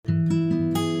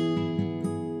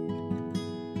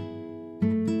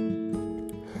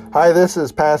Hi, this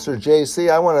is Pastor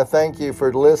JC. I want to thank you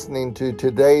for listening to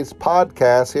today's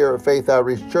podcast here at Faith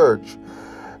Outreach Church.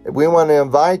 We want to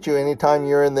invite you anytime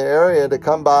you're in the area to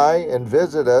come by and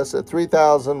visit us at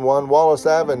 3001 Wallace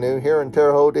Avenue here in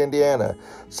Terre Haute, Indiana.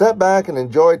 Sit back and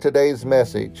enjoy today's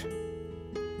message.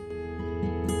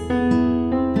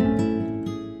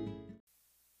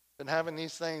 Been having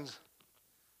these things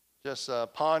just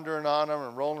pondering on them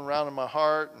and rolling around in my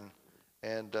heart,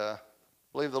 and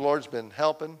believe the Lord's been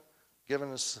helping,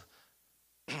 giving us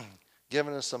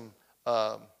some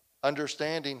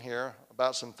understanding here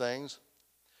about some things.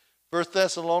 1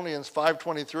 Thessalonians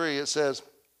 5:23, it says,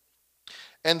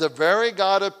 "And the very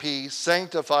God of peace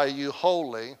sanctify you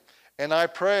wholly, and I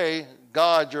pray,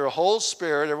 God, your whole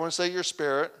spirit," everyone say your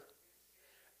spirit,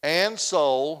 "and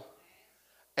soul,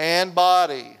 and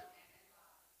body,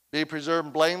 be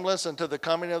preserved blameless until the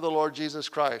coming of the Lord Jesus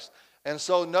Christ." And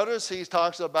so notice he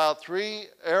talks about three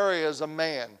areas of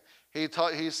man. He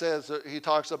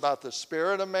talks about the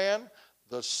spirit of man,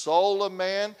 the soul of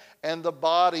man, and the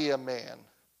body of man.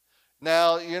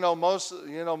 Now,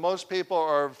 most people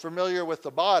are familiar with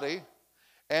the body,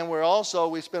 and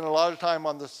we spend a lot of time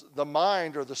on the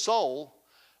mind or the soul,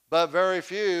 but very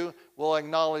few will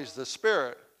acknowledge the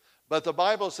spirit. But the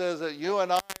Bible says that you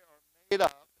and I are made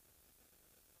up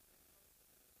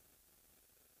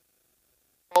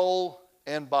soul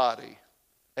and body.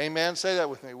 Amen. Say that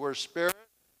with me. We're spirit,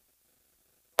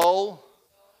 soul,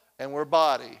 and we're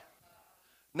body.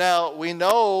 Now, we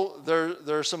know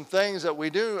there's some things that we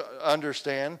do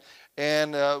understand,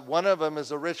 and one of them is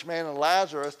the rich man and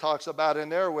Lazarus talks about in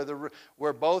there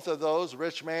where both of those,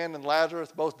 rich man and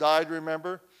Lazarus, both died,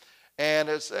 remember? And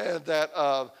it said that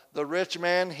the rich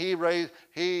man, he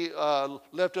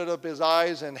lifted up his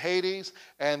eyes in Hades,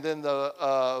 and then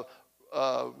the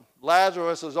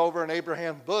Lazarus was over in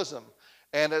Abraham's bosom.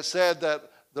 And it said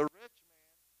that the rich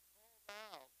man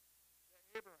called out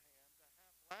to Abraham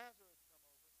to have Lazarus come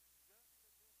over, just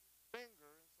to dip his finger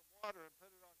in some water and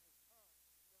put it on his tongue so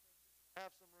that he could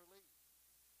have some relief.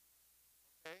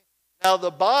 Okay? Now the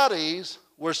bodies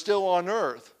were still on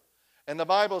earth. And the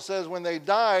Bible says when they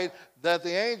died that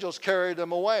the angels carried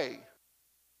them away.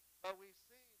 But we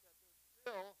see that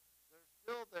they're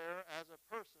still there as a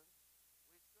person. We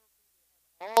still see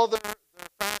all their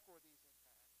faculties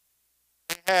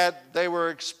intact. They were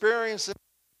experiencing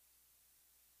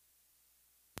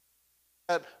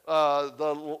that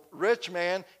the rich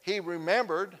man, he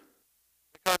remembered,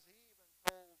 because he even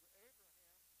told Abraham,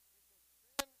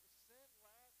 send Lazarus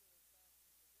back to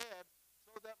the dead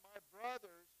so that my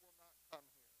brothers will not come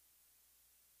here.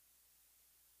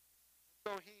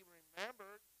 So he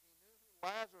remembered, he knew who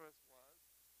Lazarus was,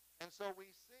 and so we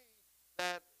see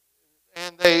that,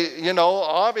 and they,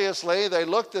 obviously they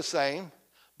looked the same,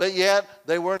 but yet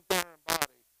they weren't there in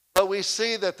body. But we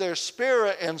see that their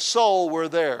spirit and soul were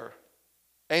there.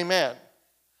 Amen.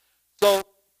 So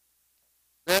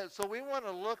we want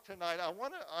to look tonight. I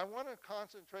want to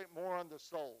concentrate more on the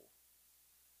soul.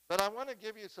 But I want to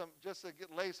give you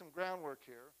lay some groundwork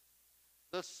here.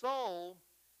 The soul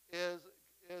is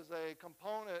a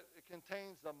component. It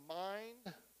contains the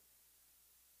mind,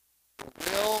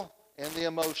 the will, and the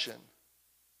emotion.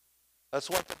 That's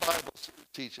what the Bible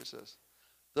teaches us.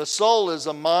 The soul is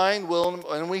a mind, will,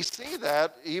 and we see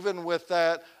that even with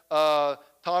that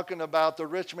talking about the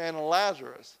rich man and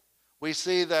Lazarus. We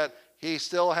see that he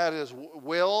still had his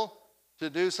will to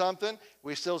do something.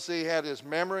 We still see he had his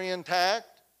memory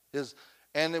intact,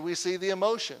 and we see the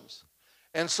emotions.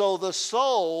 And so the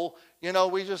soul,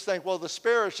 we just think, well, the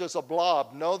spirit's just a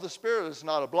blob. No, the spirit is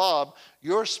not a blob.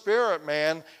 Your spirit,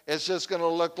 man, is just going to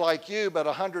look like you, but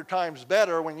 100 times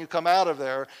better when you come out of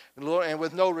there and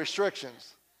with no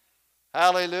restrictions.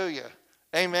 Hallelujah.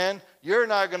 Amen. You're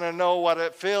not going to know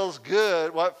what feel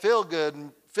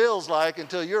good feels like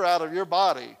until you're out of your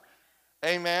body.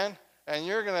 Amen. And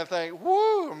you're going to think,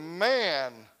 whoo,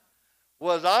 man,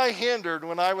 was I hindered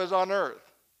when I was on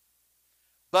earth.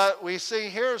 But we see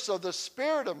here, so the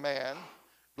spirit of man,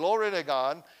 glory to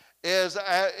God, is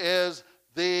us,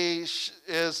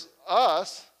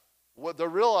 the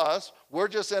real us. We're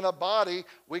just in a body.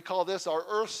 We call this our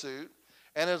earth suit.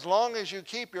 And as long as you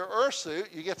keep your earth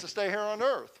suit, you get to stay here on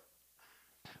earth.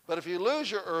 But if you lose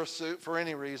your earth suit for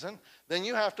any reason, then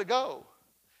you have to go.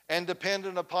 And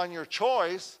dependent upon your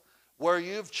choice, where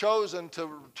you've chosen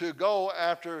to go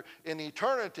after in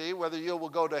eternity, whether you will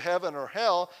go to heaven or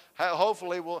hell,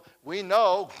 hopefully we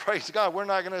know, praise God, we're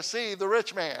not going to see the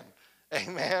rich man.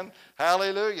 Amen.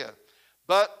 Hallelujah.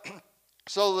 But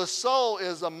so the soul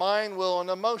is the mind, will, and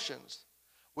emotions.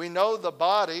 We know the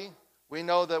body. We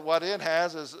know that what it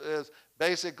has is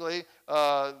basically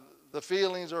the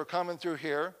feelings are coming through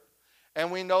here.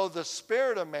 And we know the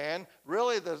spirit of man,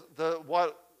 really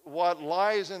what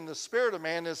lies in the spirit of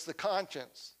man is the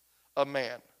conscience of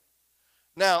man.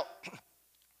 Now,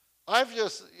 I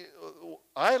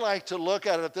like to look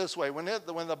at it this way. When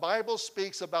the Bible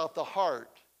speaks about the heart,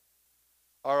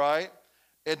 all right,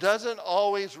 it doesn't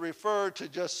always refer to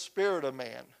just spirit of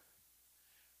man.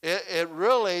 It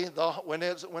really, when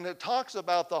it talks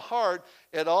about the heart,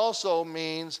 it also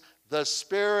means the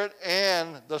spirit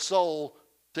and the soul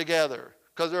together,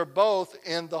 because they're both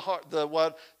in the heart,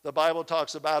 what the Bible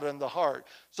talks about in the heart.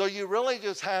 So you really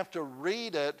just have to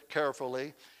read it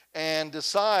carefully and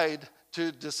decide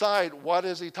what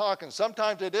is he talking.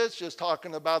 Sometimes it is just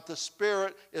talking about the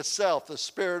spirit itself, the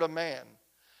spirit of man.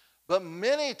 But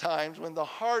many times when the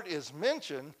heart is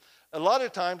mentioned, a lot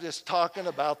of times it's talking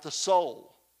about the soul.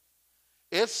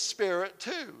 It's spirit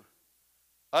too.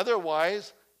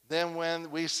 Otherwise, then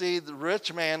when we see the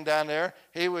rich man down there,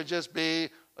 he would just be,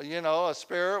 a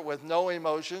spirit with no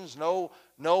emotions, no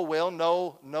will,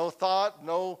 no thought,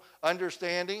 no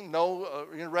understanding, no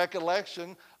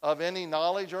recollection of any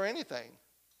knowledge or anything.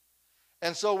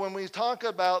 And so when we talk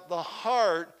about the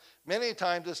heart, many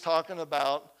times it's talking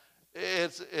about,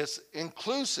 it's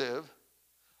inclusive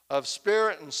of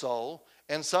spirit and soul,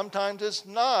 and sometimes it's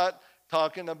not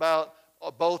talking about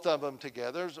both of them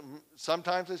together.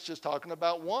 Sometimes it's just talking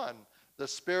about one, the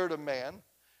spirit of man,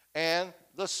 and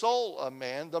the soul of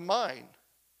man, the mind.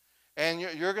 And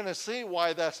you're going to see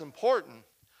why that's important.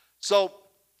 So,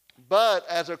 but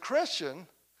as a Christian,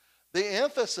 the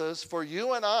emphasis for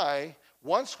you and I,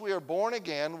 once we are born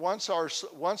again, once our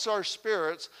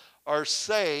spirits are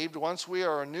saved, once we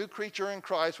are a new creature in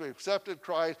Christ, we've accepted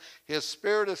Christ, his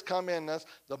spirit has come in us.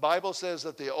 The Bible says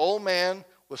that the old man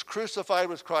was crucified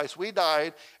with Christ. We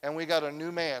died, and we got a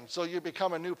new man. So you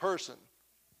become a new person.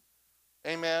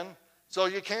 Amen? So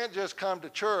you can't just come to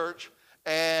church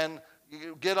and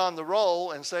you get on the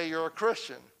roll and say you're a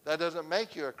Christian. That doesn't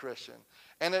make you a Christian.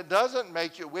 And it doesn't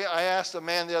make you, I asked a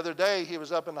man the other day, he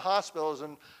was up in the hospital as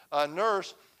a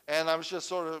nurse, and I was just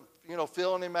sort of,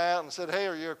 feeling him out and said, hey,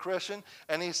 are you a Christian?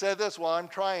 And he said this, well, I'm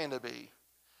trying to be.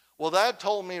 Well, that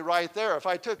told me right there, if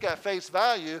I took at face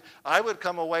value, I would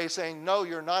come away saying, no,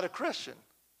 you're not a Christian.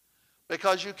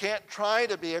 Because you can't try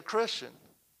to be a Christian.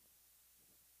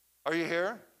 Are you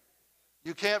here?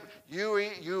 You can't,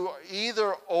 you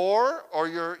either or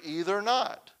you're either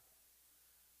not.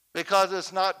 Because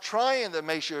it's not trying that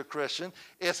makes you a Christian,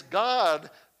 it's God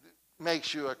that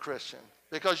makes you a Christian.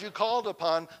 Because you called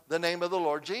upon the name of the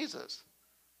Lord Jesus.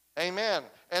 Amen.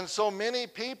 And so many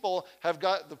people have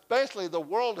basically the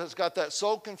world has got that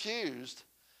so confused.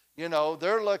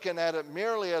 They're looking at it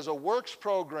merely as a works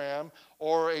program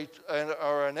or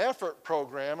an effort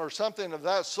program or something of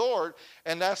that sort,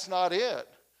 and that's not it.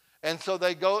 And so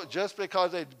they go, just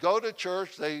because they go to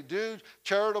church, they do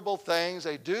charitable things,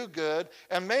 they do good,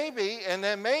 and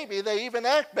then maybe they even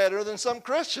act better than some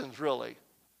Christians, really.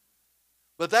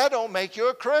 But that don't make you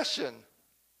a Christian.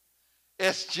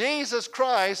 It's Jesus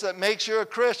Christ that makes you a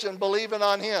Christian, believing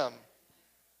on him.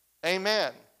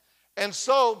 Amen. And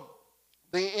so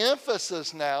the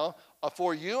emphasis now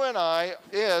for you and I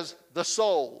is the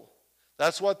soul.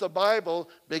 That's what the Bible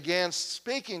began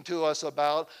speaking to us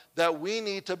about, that we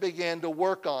need to begin to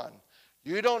work on.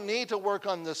 You don't need to work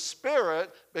on the spirit,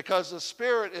 because the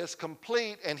spirit is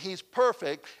complete and he's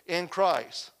perfect in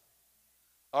Christ.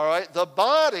 All right? The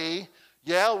body,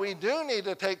 yeah, we do need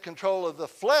to take control of the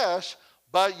flesh,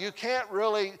 but you can't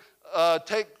really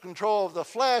take control of the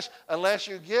flesh unless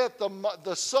you get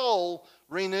the soul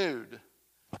renewed.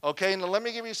 Okay, now let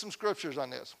me give you some scriptures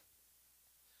on this.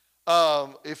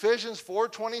 Ephesians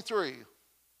 4:23.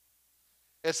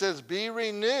 It says, be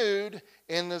renewed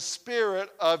in the spirit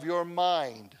of your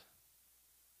mind.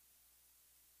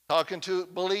 Talking to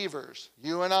believers,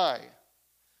 you and I.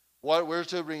 We're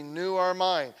to renew our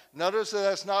mind. Notice that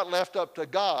that's not left up to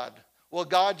God. Well,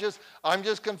 I'm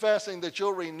just confessing that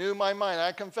you'll renew my mind.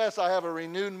 I confess I have a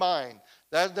renewed mind.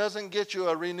 That doesn't get you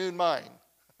a renewed mind.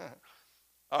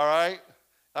 All right?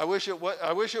 I wish it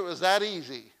was that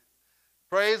easy.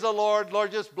 Praise the Lord.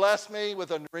 Lord, just bless me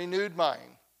with a renewed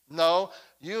mind. No,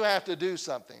 you have to do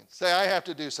something. Say, I have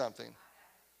to do something.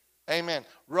 Amen.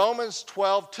 Romans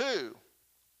 12:2.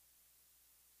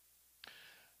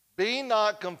 Be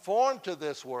not conformed to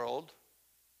this world.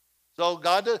 So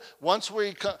God, once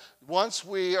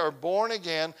we are born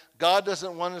again, God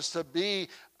doesn't want us to be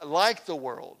like the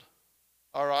world.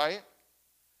 All right?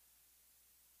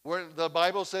 The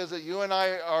Bible says that you and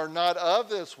I are not of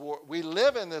this world. We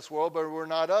live in this world, but we're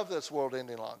not of this world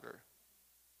any longer.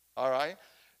 All right?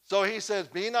 So he says,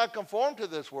 be not conformed to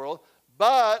this world,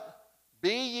 but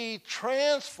be ye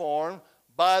transformed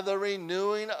by the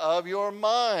renewing of your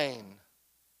mind.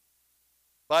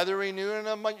 By the renewing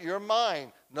of your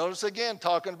mind. Notice again,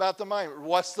 talking about the mind.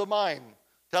 What's the mind?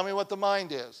 Tell me what the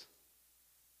mind is.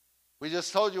 We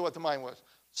just told you what the mind was.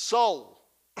 Soul.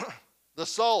 The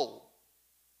soul.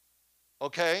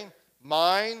 Okay?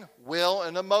 Mind, will,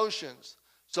 and emotions.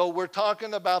 So we're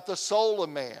talking about the soul of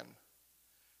man.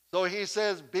 So he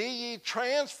says, be ye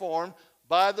transformed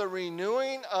by the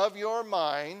renewing of your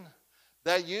mind,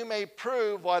 that you may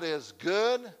prove what is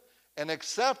good and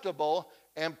acceptable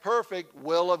and perfect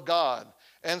will of God.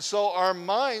 And so our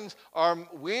minds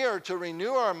we are to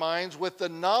renew our minds with the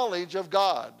knowledge of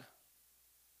God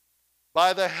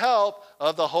by the help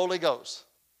of the Holy Ghost.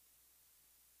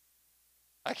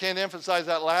 I can't emphasize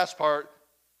that last part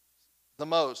the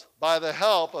most. By the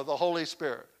help of the Holy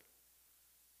Spirit.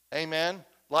 Amen.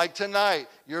 Like tonight,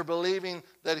 you're believing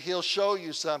that he'll show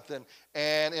you something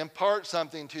and impart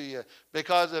something to you.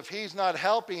 Because if he's not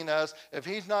helping us, if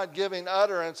he's not giving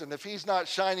utterance, and if he's not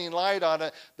shining light on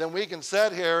it, then we can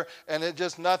sit here and it's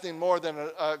just nothing more than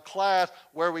a class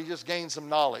where we just gain some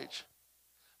knowledge.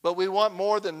 But we want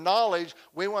more than knowledge.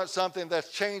 We want something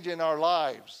that's changing our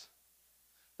lives.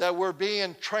 That we're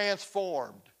being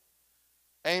transformed.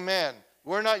 Amen.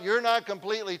 You're not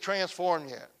completely transformed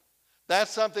yet.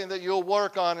 That's something that you'll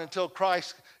work on until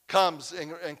Christ comes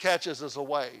and catches us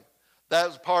away.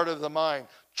 That's part of the mind.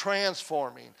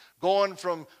 Transforming. Going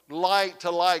from light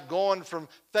to light. Going from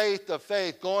faith to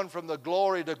faith. Going from the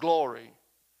glory to glory.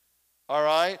 All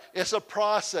right? It's a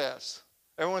process.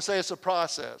 Everyone say it's a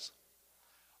process.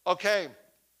 Okay.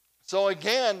 So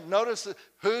again, notice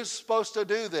who's supposed to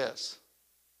do this.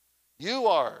 You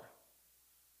are.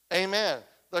 Amen.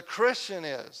 The Christian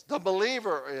is. The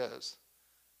believer is.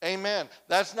 Amen.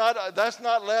 That's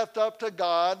not left up to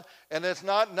God, and it's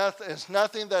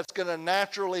nothing that's going to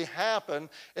naturally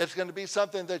happen. It's going to be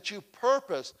something that you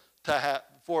purpose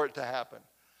for it to happen.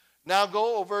 Now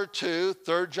go over to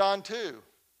 3 John 2.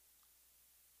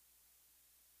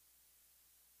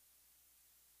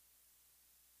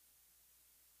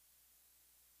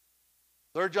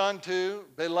 Third John 2,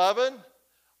 beloved,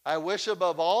 I wish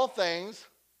above all things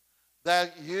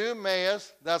that you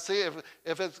mayest. Now see,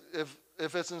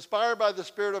 if it's inspired by the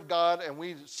Spirit of God, and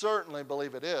we certainly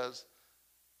believe it is,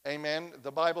 amen.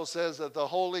 The Bible says that the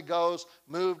Holy Ghost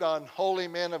moved on holy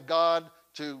men of God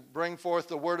to bring forth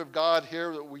the Word of God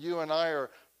here that you and I are,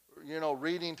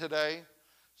 reading today.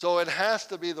 So it has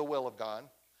to be the will of God.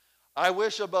 I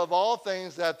wish above all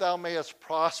things that thou mayest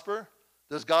prosper.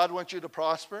 Does God want you to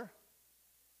prosper?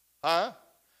 Huh?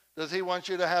 Does he want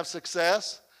you to have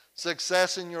success?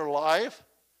 Success in your life?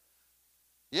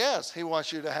 Yes, he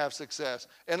wants you to have success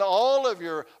in all of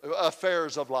your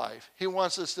affairs of life. He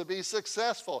wants us to be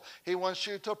successful. He wants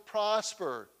you to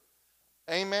prosper.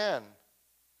 Amen.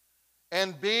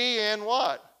 And be in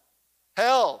what?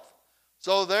 Health.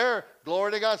 So there,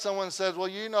 glory to God. Someone says, well,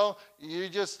 you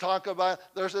just talk about,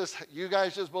 you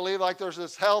guys just believe like there's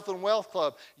this health and wealth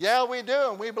club. Yeah, we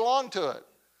do, and we belong to it.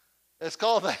 It's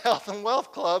called the Health and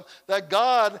Wealth Club that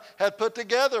God had put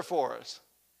together for us.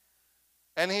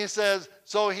 And he says,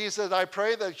 I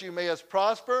pray that you may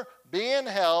prosper, be in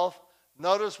health.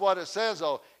 Notice what it says,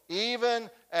 though,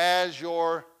 even as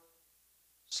your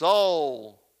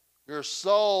soul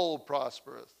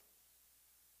prospereth.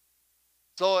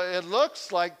 So it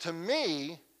looks like to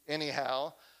me,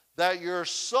 anyhow, that your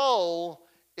soul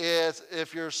is,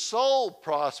 if your soul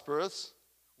prospereth,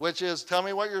 which is, tell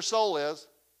me what your soul is.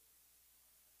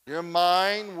 Your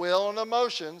mind, will, and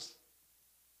emotions.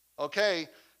 Okay,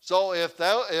 so if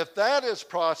that is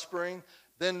prospering,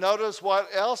 then notice what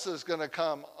else is going to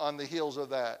come on the heels of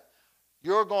that.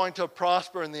 You're going to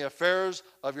prosper in the affairs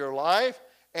of your life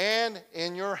and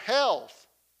in your health.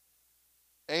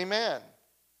 Amen.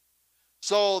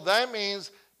 So that means,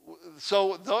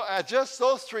 just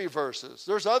those 3 verses,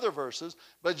 there's other verses,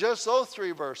 but just those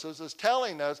 3 verses is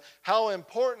telling us how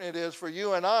important it is for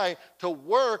you and I to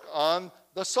work on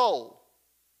the soul.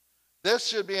 This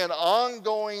should be an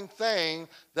ongoing thing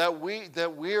that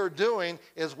we are doing,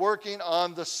 is working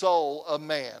on the soul of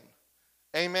man.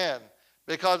 Amen.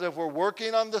 Because if we're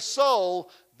working on the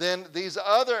soul, then these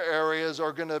other areas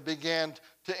are going to begin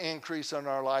to increase in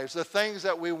our lives. The things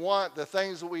that we want, the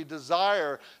things that we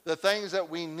desire, the things that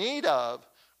we need of,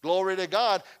 glory to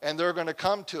God, and they're going to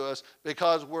come to us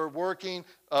because we're working,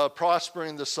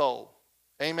 prospering the soul.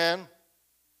 Amen.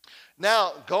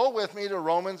 Now, go with me to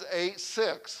Romans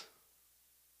 8:6.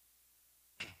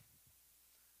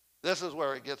 This is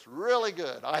where it gets really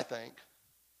good, I think.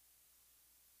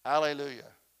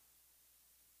 Hallelujah.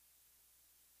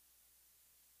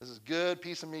 This is a good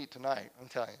piece of meat tonight, I'm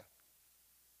telling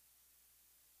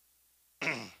you.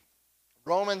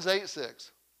 Romans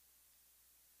 8:6.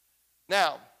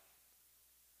 Now,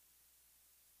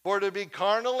 for to be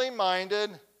carnally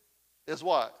minded is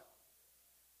what?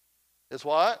 Is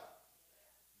what?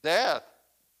 Death.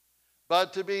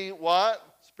 But to be what?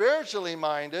 Spiritually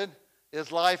minded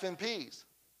is life and peace.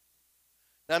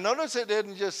 Now notice it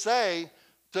didn't just say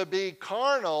to be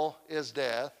carnal is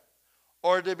death,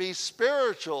 or to be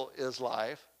spiritual is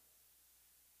life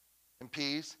and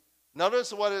peace.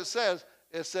 Notice what it says.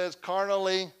 It says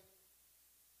carnally.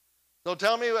 So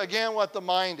tell me again what the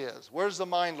mind is. Where's the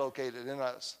mind located in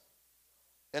us?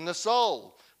 In the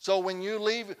soul. So when you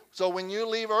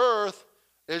leave earth,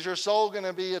 is your soul going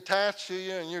to be attached to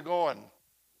you and you're going?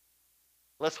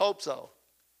 Let's hope so.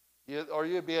 Or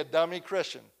you'd be a dummy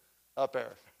Christian up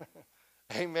there.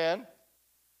 Amen.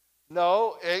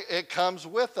 No, it comes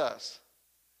with us.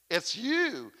 It's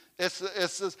you. It's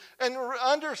this. And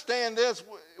understand this,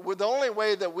 the only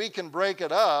way that we can break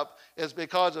it up is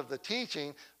because of the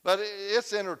teaching, but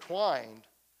it's intertwined,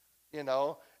 you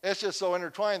know. It's just so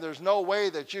intertwined. There's no way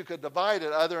that you could divide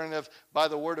it other than if by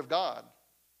the word of God.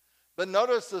 But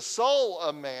notice the soul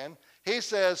of man, he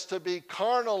says to be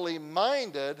carnally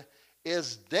minded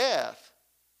is death.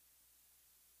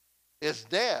 Is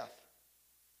death.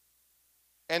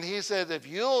 And he said if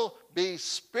you'll be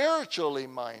spiritually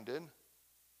minded,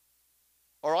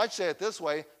 or I'd say it this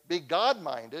way, be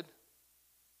God-minded,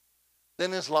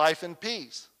 then is life and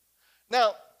peace.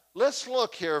 Now, let's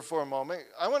look here for a moment.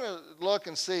 I want to look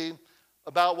and see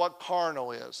about what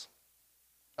carnal is.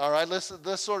 All right, let's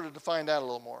sort of define that a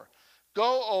little more.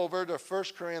 Go over to 1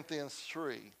 Corinthians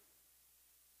 3.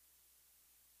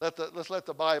 Let's let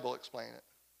the Bible explain it.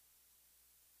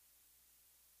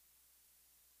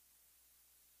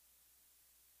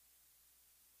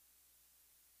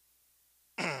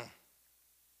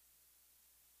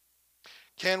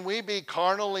 Can we be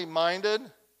carnally minded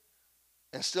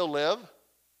and still live?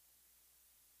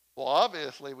 Well,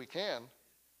 obviously we can.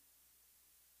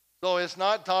 So it's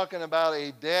not talking about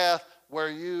a death where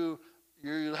you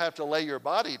have to lay your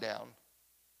body down.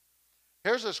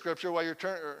 Here's a scripture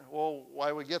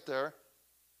while we get there.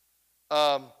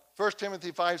 1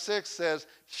 Timothy 5:6 says,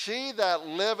 she that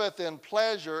liveth in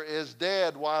pleasure is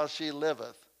dead while she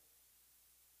liveth.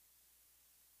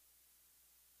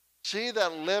 She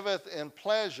that liveth in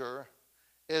pleasure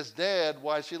is dead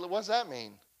while she liveth. What does that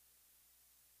mean?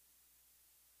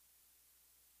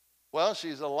 Well,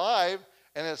 she's alive,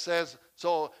 and it says,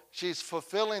 so she's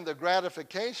fulfilling the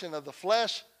gratification of the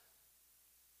flesh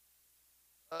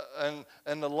and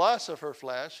the lust of her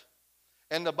flesh.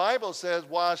 And the Bible says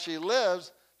while she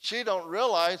lives, she don't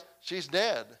realize she's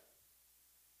dead.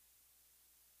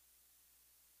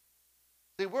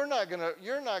 See, you're not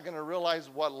going to realize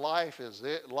what life is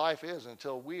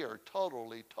until we are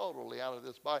totally out of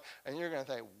this body. And you're going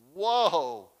to think,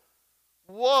 whoa,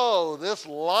 this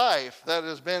life that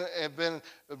has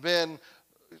been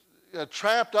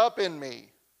trapped up in me.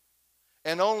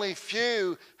 And only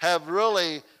few have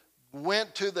really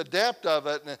went to the depth of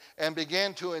it and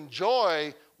began to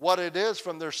enjoy what it is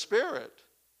from their spirit.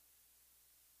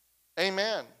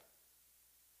 Amen.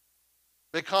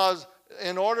 Because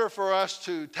in order for us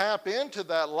to tap into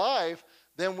that life,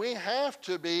 then we have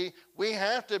to be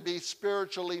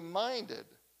spiritually minded.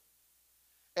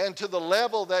 And to the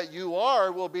level that you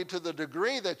are will be to the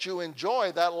degree that you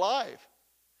enjoy that life.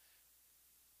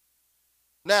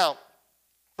 Now,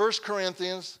 1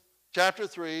 Corinthians chapter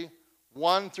 3,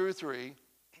 1 through 3.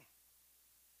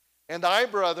 And I,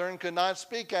 brethren, could not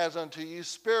speak as unto you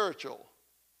spiritual.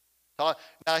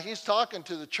 Now, he's talking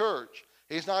to the church.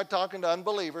 He's not talking to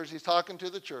unbelievers. He's talking to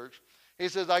the church. He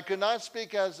says, I could not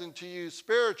speak as unto you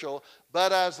spiritual,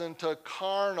 but as unto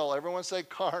carnal. Everyone say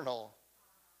carnal.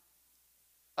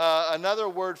 Another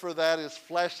word for that is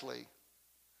fleshly.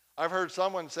 I've heard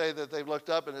someone say that they've looked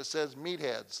up and it says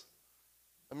meatheads.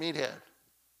 A meathead.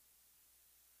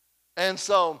 And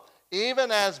so, even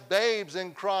as babes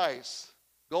in Christ,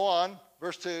 go on,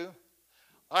 verse 2.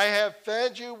 I have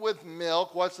fed you with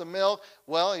milk. What's the milk?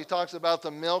 Well, he talks about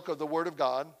the milk of the Word of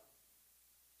God.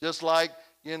 Just like,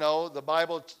 the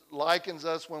Bible likens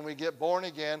us when we get born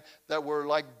again, that we're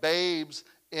like babes.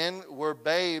 We're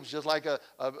babes, just like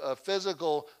a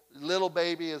physical little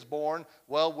baby is born.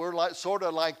 Well, we're sort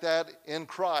of like that in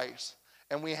Christ,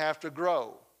 and we have to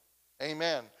grow.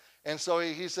 Amen. And so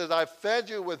he says, I fed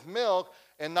you with milk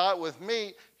and not with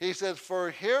meat. He says,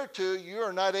 for hereto you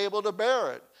are not able to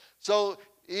bear it. So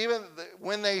even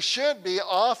when they should be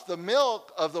off the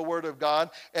milk of the Word of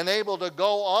God and able to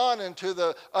go on into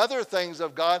the other things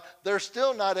of God, they're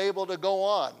still not able to go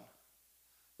on.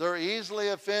 They're easily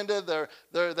offended.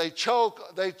 They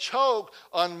choke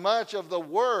on much of the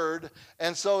word,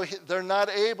 and so they're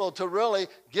not able to really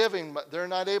they're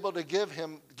not able to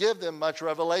give them much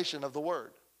revelation of the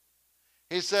word.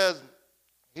 He says,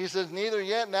 neither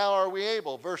yet now are we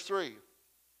able. Verse 3.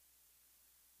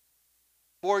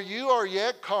 For you are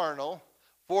yet carnal,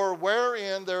 for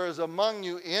wherein there is among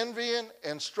you envy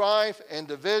and strife and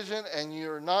division, and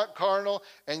you are not carnal,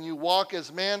 and you walk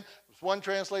as men. One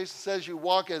translation says you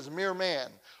walk as mere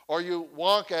man, or you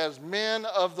walk as men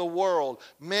of the world,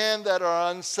 men that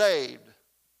are unsaved.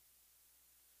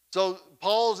 So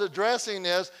Paul's addressing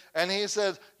this, and he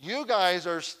says, you guys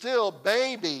are still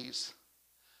babies.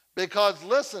 Because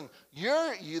listen,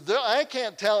 I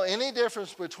can't tell any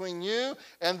difference between you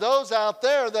and those out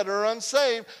there that are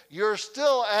unsaved. You're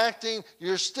still acting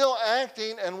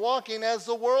and walking as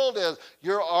the world is.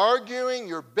 You're arguing,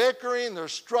 you're bickering,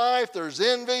 there's strife, there's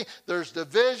envy, there's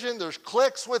division, there's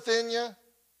cliques within you.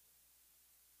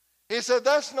 He said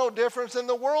that's no difference than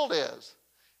the world is.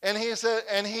 And he said,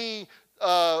 and he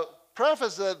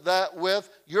prefaced that with,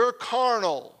 you're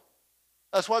carnal.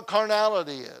 That's what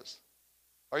carnality is.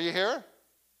 Are you here?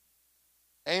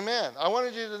 Amen. I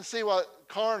wanted you to see what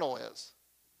carnal is.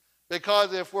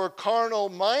 Because if we're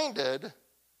carnal-minded,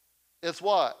 it's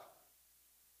what?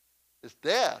 It's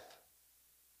death.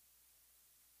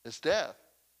 It's death.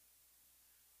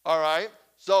 All right?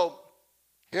 So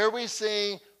here we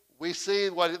see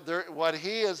what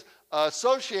he is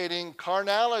associating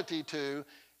carnality to: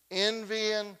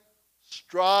 envying,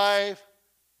 strife,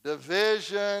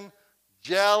 division,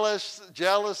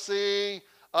 jealousy,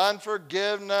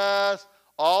 unforgiveness,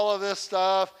 all of this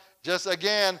stuff. Just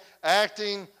again,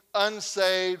 acting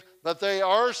unsaved, but they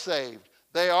are saved.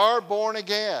 They are born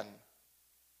again.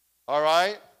 All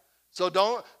right? So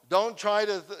don't try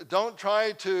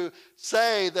to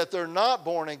say that they're not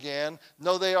born again.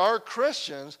 No, they are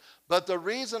Christians, but the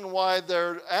reason why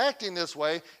they're acting this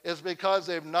way is because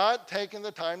they've not taken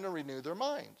the time to renew their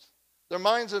minds. Their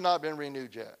minds have not been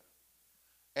renewed yet.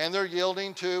 And they're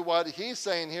yielding to what he's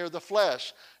saying here, the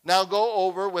flesh. Now go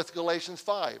over with Galatians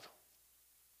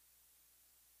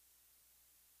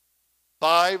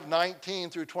 5:19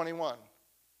 through 21.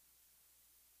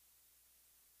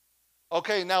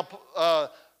 Okay, now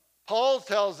Paul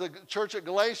tells the church at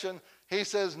Galatia, he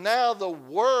says, now the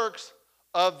works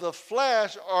of the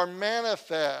flesh are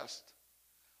manifest.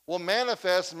 Well,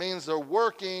 manifest means they're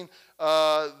working,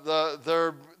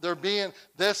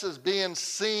 this is being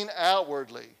seen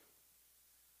outwardly.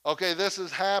 Okay, this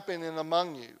is happening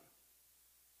among you.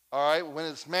 All right, when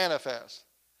it's manifest.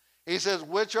 He says,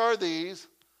 which are these?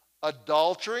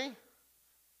 Adultery,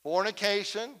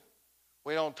 fornication.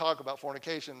 We don't talk about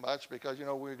fornication much because,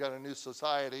 we've got a new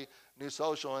society, new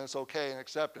social, and it's okay and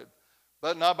accepted.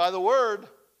 But not by the word,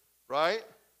 right?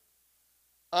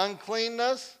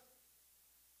 Uncleanness,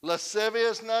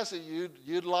 lasciviousness.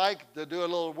 You'd like to do a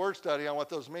little word study on what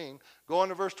those mean. Go on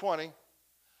to verse 20.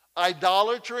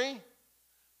 Idolatry.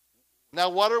 Now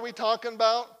what are we talking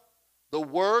about? The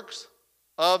works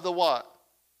of the what?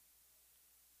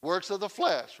 Works of the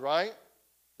flesh, right?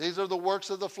 These are the works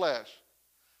of the flesh.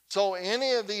 So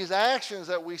any of these actions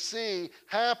that we see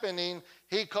happening,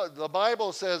 the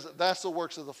Bible says that's the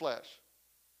works of the flesh.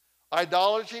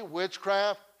 Idolatry,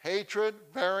 witchcraft, hatred,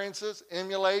 variances,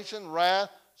 emulation, wrath,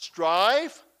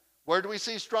 strife. Where do we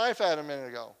see strife at a minute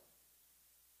ago?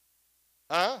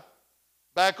 Huh?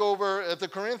 Back over at the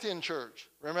Corinthian church,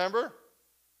 remember?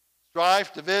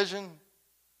 Strife, division.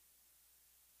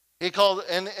 He called,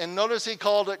 and notice he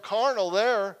called it carnal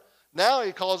there. Now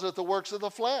he calls it the works of the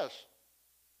flesh.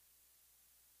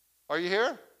 Are you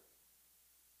here?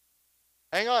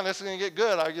 Hang on, this is going to get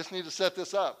good. I just need to set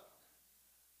this up.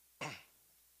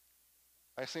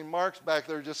 I see Mark's back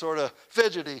there just sort of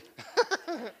fidgety.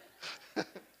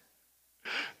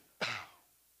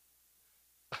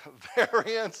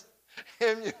 Variance,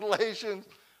 emulations,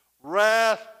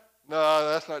 wrath. No,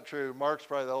 that's not true. Mark's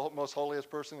probably the most holiest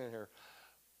person in here.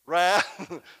 Wrath,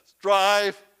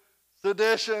 strife,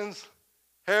 seditions,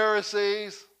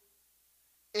 heresies,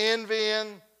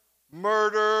 envying,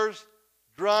 murders,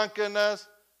 drunkenness,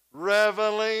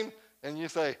 reveling. And you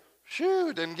say,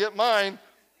 phew, didn't get mine.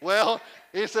 Well,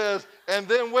 he says, and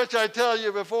then which I tell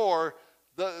you before,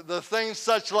 the things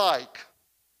such like.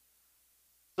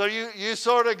 So you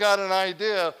sort of got an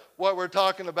idea what we're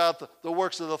talking about, the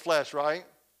works of the flesh, right?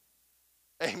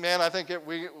 Amen. I think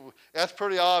that's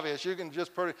pretty obvious. You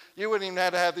wouldn't even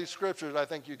have to have these scriptures. I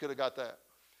think you could have got that.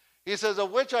 He says,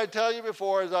 of which I tell you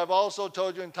before, as I've also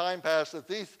told you in time past, that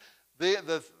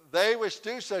they which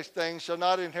do such things shall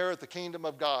not inherit the kingdom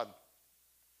of God.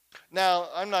 Now,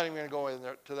 I'm not even going to go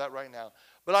into that right now.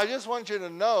 But I just want you to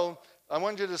know, I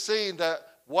want you to see that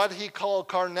what he called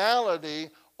carnality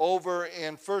over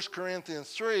in 1 Corinthians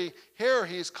 3, here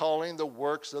he's calling the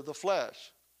works of the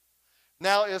flesh.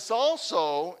 Now, it's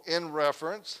also in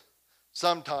reference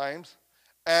sometimes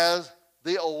as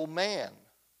the old man.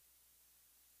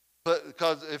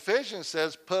 Because Ephesians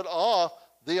says, put off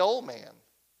the old man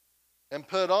and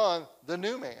put on the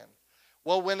new man.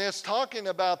 Well, when it's talking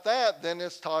about that, then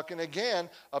it's talking again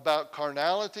about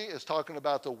carnality. It's talking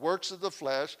about the works of the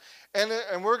flesh. And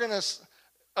we're going to,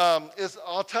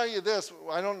 I'll tell you this,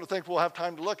 I don't think we'll have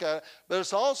time to look at it, but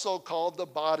it's also called the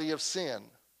body of sin.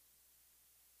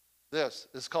 This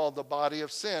is called the body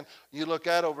of sin. You look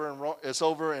at it's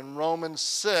over in Romans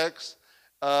 6,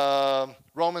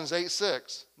 Romans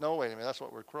 8:6. No, wait a minute, that's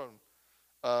what we're quoting.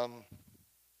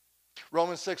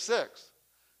 Romans 6:6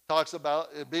 talks about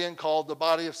it being called the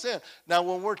body of sin. Now,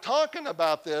 when we're talking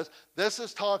about this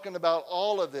is talking about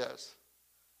all of this.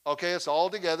 Okay, it's all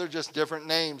together, just different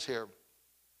names here.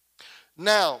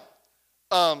 Now,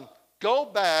 let's go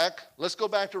back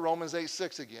to Romans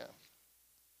 8:6 again.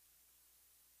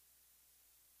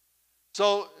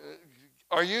 So,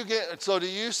 do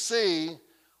you see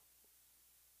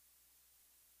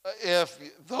if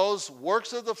those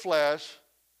works of the flesh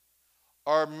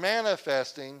are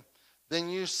manifesting, then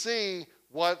you see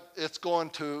what it's going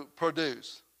to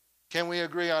produce? Can we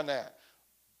agree on that?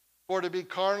 For to be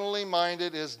carnally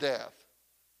minded is death.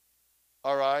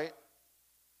 All right?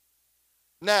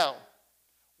 Now,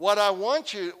 what I want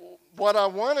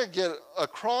to get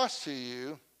across to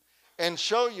you and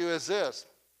show you is this.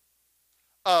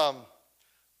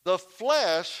 The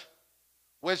flesh,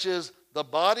 which is the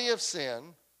body of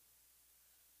sin.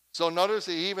 So notice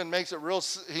he makes it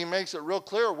real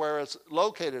clear where it's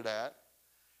located at.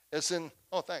 It's in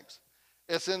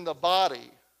the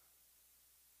body.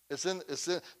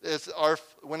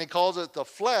 When he calls it the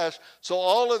flesh, so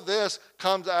all of this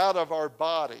comes out of our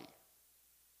body.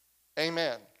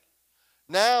 Amen.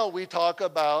 Now we talk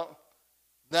about,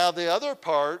 the other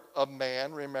part of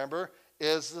man, remember,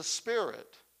 is the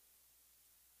spirit.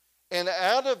 And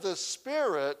out of the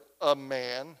spirit of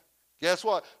man, guess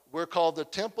what? We're called the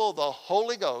temple of the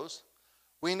Holy Ghost.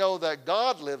 We know that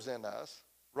God lives in us,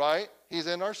 right? He's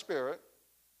in our spirit.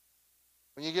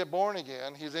 When you get born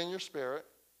again, he's in your spirit.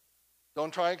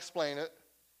 Don't try to explain it.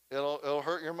 It'll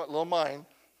hurt your little mind.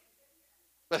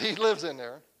 But he lives in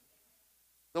there.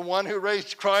 The one who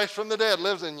raised Christ from the dead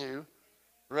lives in you.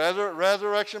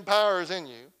 Resurrection power is in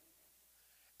you.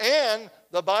 And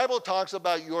the Bible talks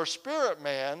about your spirit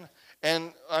man,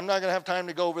 and I'm not going to have time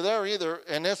to go over there either,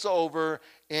 and it's over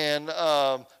in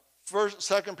 2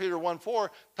 Peter 1:4,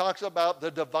 talks about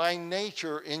the divine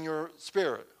nature in your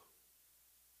spirit.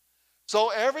 So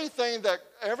everything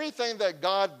that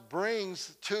God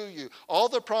brings to you, all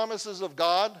the promises of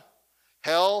God,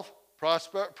 health,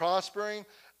 prospering,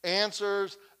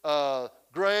 answers,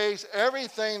 grace,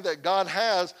 everything that God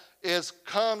has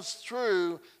comes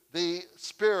through the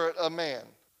spirit of man.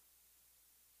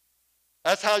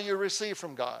 That's how you receive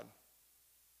from God.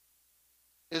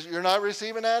 You're not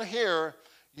receiving that here.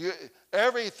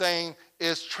 Everything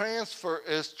is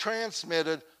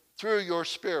transmitted through your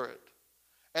spirit.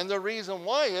 And the reason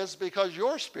why is because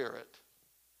your spirit.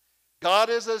 God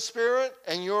is a spirit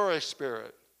and you're a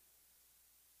spirit.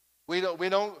 We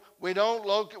don't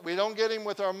get him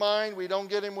with our mind, we don't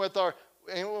get him with our,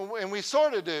 and we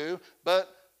sort of do, but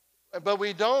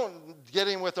we don't get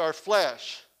him with our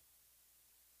flesh.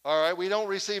 All right, we don't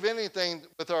receive anything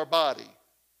with our body.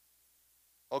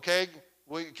 Okay,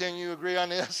 can you agree on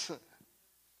this?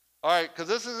 All right, because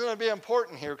this is going to be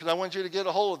important here because I want you to get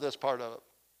a hold of this part of it.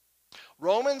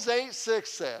 Romans 8:6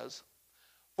 says,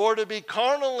 for to be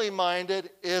carnally minded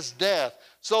is death.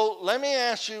 So let me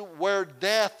ask you where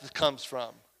death comes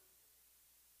from.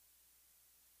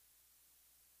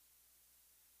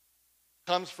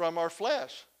 Comes from our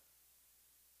flesh.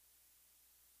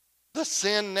 The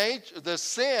sin nature,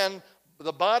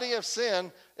 the body of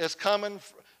sin is coming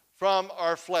from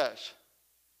our flesh.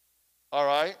 All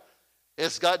right?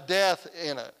 It's got death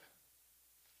in it.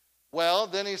 Well,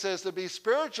 then he says to be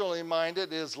spiritually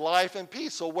minded is life and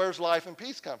peace. So where's life and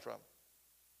peace come from?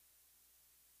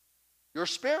 Your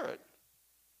spirit.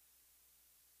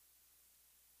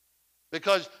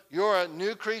 Because you're a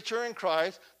new creature in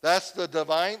Christ. That's the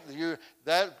divine,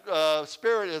 that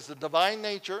spirit is the divine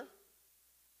nature.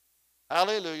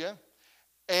 Hallelujah.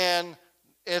 And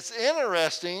it's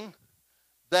interesting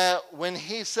that when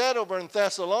he said over in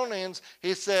Thessalonians,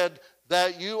 he said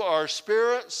that you are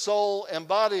spirit, soul, and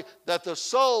body, that the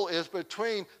soul is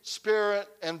between spirit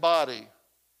and body.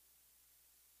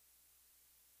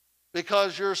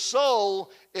 Because your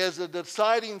soul is a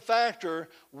deciding factor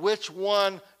which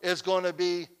one is going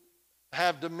to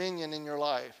have dominion in your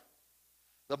life.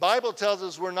 The Bible tells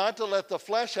us we're not to let the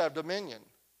flesh have dominion.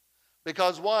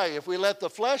 Because why? If we let the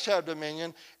flesh have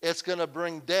dominion, it's going to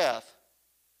bring death.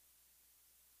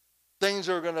 Things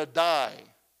are going to die.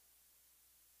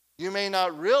 You may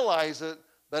not realize it,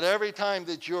 but every time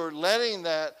that you're letting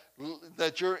that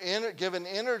you're giving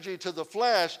energy to the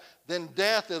flesh, then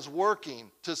death is working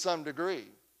to some degree.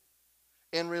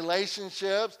 In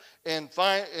relationships, in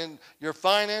your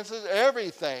finances,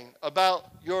 everything about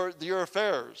your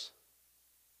affairs.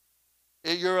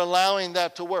 You're allowing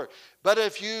that to work. But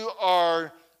if you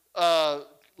are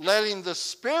letting the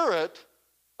spirit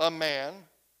of man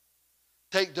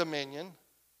take dominion,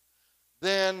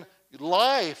 then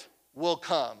life will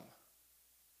come.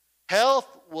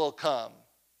 Health will come.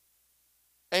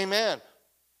 Amen.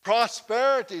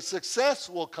 Prosperity, success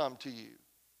will come to you.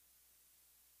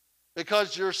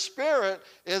 Because your spirit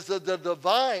is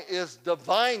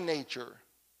divine nature.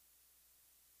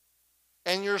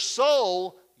 And your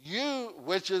soul,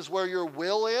 which is where your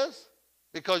will is,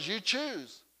 because you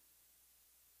choose.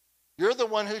 You're the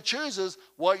one who chooses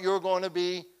what you're going to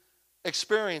be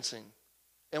experiencing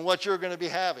and what you're going to be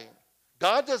having.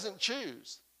 God doesn't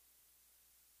choose.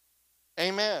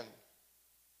 Amen.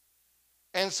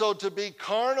 And so to be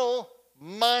carnal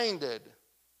minded.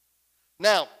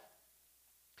 Now,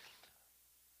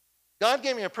 God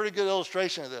gave me a pretty good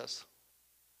illustration of this.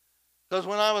 Because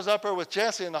when I was up there with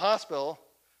Jessie in the hospital,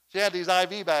 she had these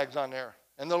IV bags on there.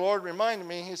 And the Lord reminded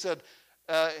me, he said,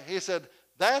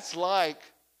 that's like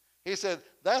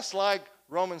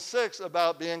Romans 6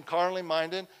 about being carnally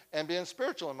minded and being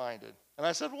spiritually minded. And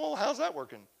I said, well, how's that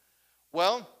working?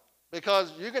 Well,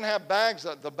 because you can have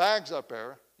the bags up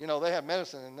there, they have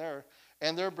medicine in there,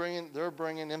 and they're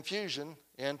bringing infusion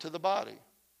into the body.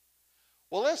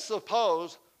 Well, let's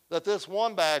suppose that this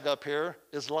one bag up here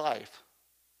is life.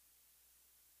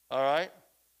 All right?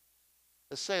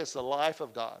 Let's say it's the life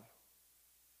of God.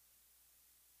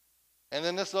 And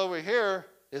then this over here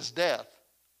is death.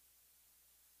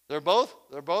 They're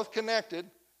both connected.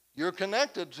 You're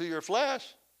connected to your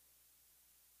flesh.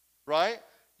 Right?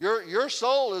 Your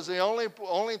soul is the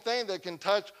only thing that can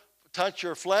touch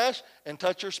your flesh and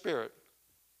touch your spirit.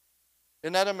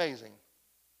 Isn't that amazing?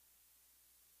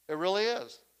 It really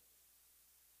is.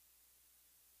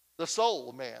 The soul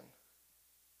of man.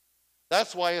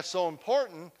 That's why it's so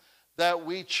important that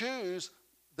we choose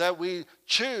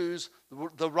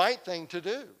the right thing to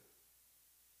do.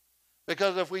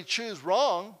 Because if we choose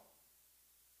wrong,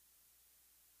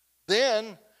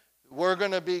 then we're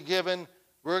going to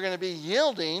be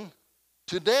yielding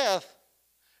to death.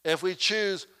 If we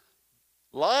choose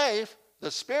life,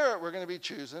 the spirit, we're going to be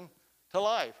choosing to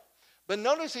life. But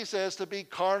notice he says to be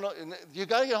carnal, and you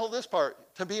got to get a hold of this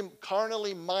part, to be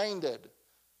carnally minded.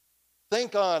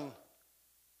 Think on.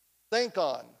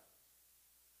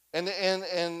 And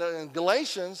in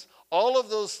Galatians, all of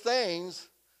those things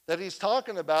that he's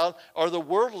talking about are the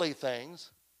worldly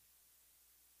things,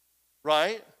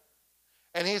 right?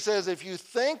 And he says if you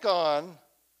think on,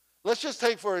 let's just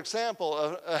take for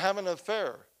example, having an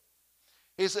affair.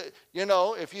 He said,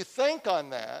 if you think on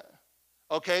that,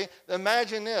 okay,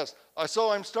 imagine this.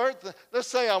 Let's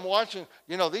say I'm watching,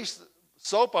 these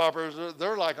soap operas,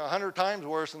 they're like 100 times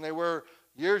worse than they were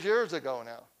years ago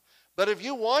now. But if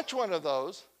you watch one of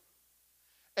those,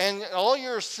 and all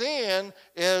you're seeing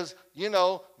is,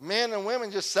 men and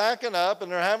women just sacking up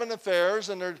and they're having affairs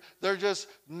and they're just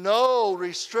no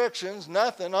restrictions,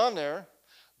 nothing on there,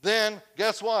 then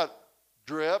guess what?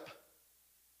 Drip.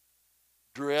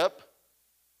 Drip.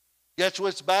 Guess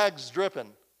which bag's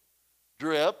dripping?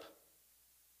 Drip.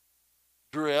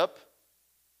 Drip.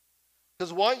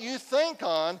 Because what you think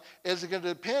on is going to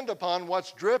depend upon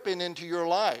what's dripping into your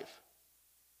life.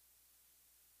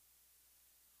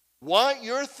 What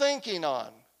you're thinking on,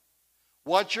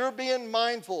 what you're being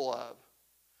mindful of,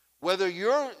 whether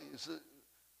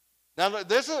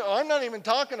I'm not even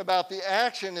talking about the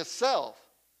action itself.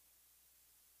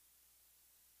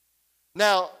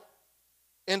 Now,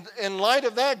 in light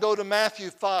of that, go to Matthew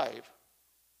 5.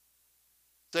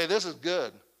 Say, this is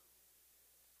good.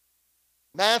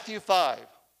 Matthew 5.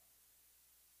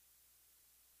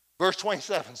 Verse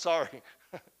 27, sorry.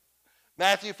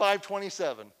 Matthew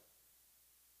 5:27.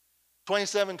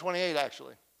 27, 28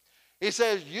 actually. He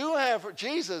says,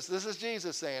 this is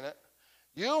Jesus saying it,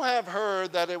 you have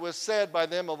heard that it was said by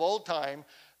them of old time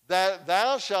that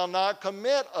thou shalt not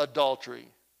commit adultery.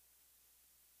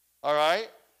 All right?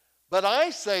 But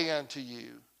I say unto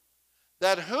you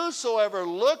that whosoever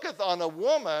looketh on a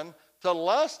woman to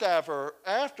lust after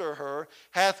her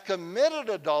hath committed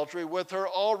adultery with her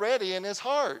already in his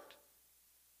heart.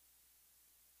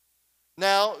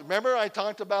 Now, remember I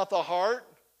talked about the heart,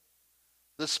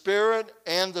 the spirit,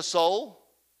 and the soul?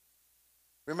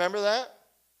 Remember that?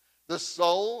 The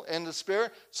soul and the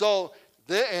spirit. So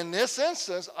in this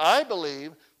instance, I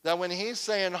believe that when he's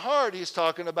saying heart, he's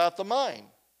talking about the mind,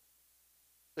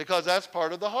 because that's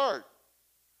part of the heart.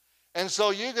 And so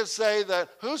you could say that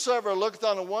whosoever looketh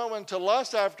on a woman to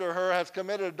lust after her hath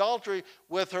committed adultery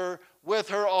with her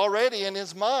already in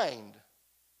his mind.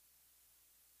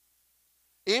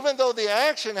 Even though the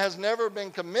action has never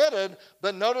been committed,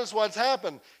 but notice what's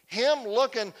happened. Him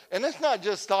looking, and it's not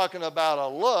just talking about a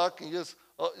look, just,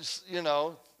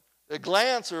 a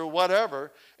glance or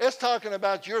whatever. It's talking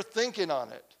about you're thinking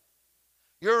on it.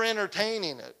 You're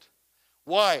entertaining it.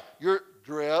 Why? You're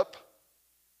drip.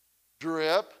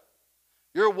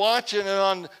 You're watching it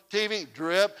on TV,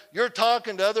 drip. You're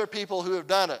talking to other people who have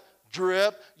done it,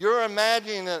 drip. You're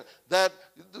imagining that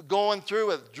going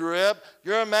through it, drip.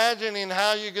 You're imagining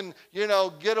how you can,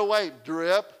 get away,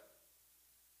 drip.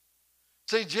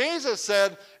 See, Jesus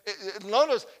said,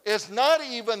 notice, it's not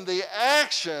even the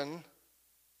action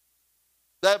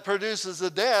that produces the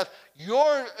death.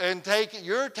 You're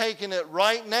taking it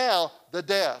right now, the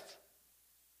death.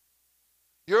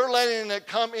 You're letting it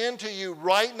come into you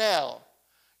right now.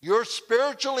 You're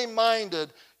spiritually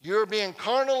minded, you're being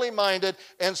carnally minded,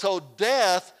 and so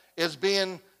death is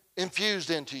being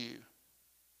infused into you.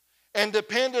 And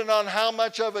depending on how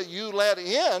much of it you let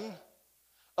in,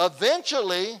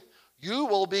 eventually you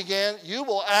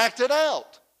will act it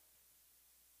out.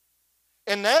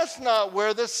 And that's not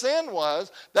where the sin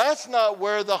was. That's not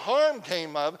where the harm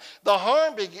came of. The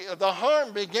harm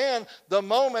began the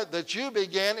moment that you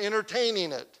began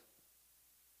entertaining it.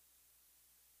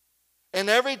 And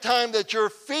every time that you're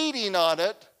feeding on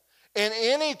it in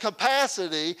any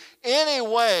capacity, any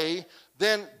way,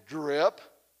 then drip.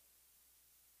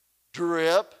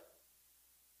 And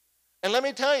let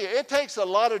me tell you, it takes a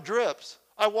lot of drips.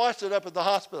 I watched it up at the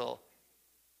hospital.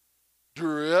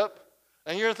 Drip.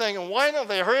 And you're thinking, why don't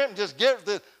they hurry up and just get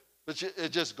this? But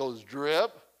it just goes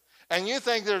drip. And you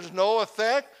think there's no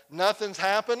effect, nothing's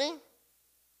happening.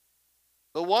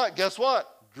 But what? Guess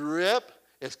what? Drip.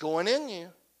 It's going in you.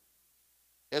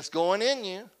 It's going in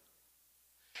you.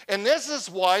 And this is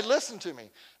why, listen to me,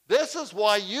 this is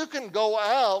why you can go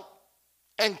out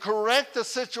and correct the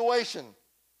situation.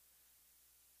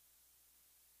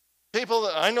 People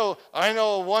that I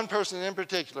know one person in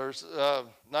particular,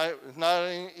 not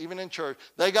even in church,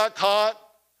 they got caught,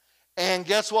 and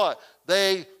guess what?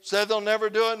 They said they'll never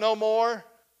do it no more,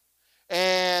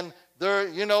 and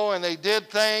and they did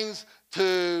things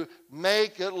to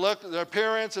make it look, their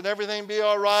appearance and everything be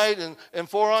all right, and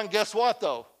for on. Guess what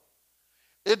though?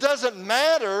 It doesn't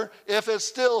matter if it's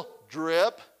still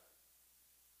drip.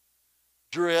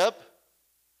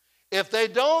 If they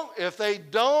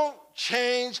don't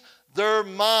change their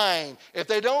mind, if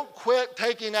they don't quit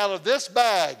taking out of this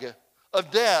bag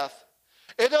of death,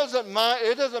 it doesn't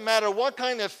matter what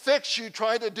kind of fix you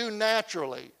try to do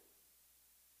naturally.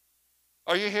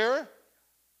 Are you here?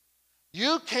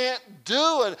 You can't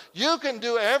do it. You can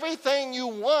do everything you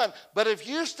want, but if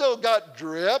you still got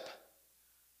drip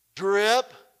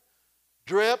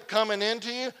coming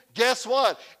into you, guess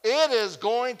what? It is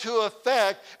going to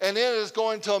affect and it is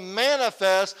going to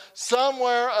manifest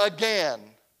somewhere again.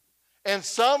 In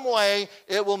some way,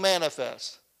 it will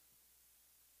manifest.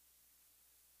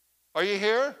 Are you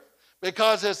here?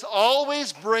 Because it's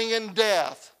always bringing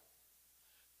death.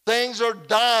 Things are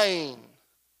dying.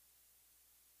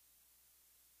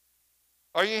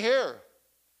 Are you here?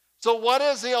 So what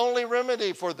is the only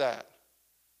remedy for that?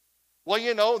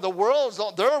 Well, the world's,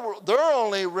 their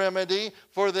only remedy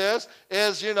for this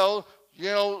is,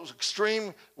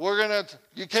 extreme,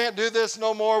 you can't do this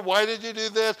no more. Why did you do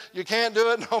this? You can't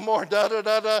do it no more,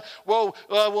 da-da-da-da. Well,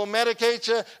 we'll medicate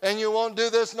you and you won't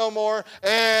do this no more.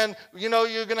 And, you're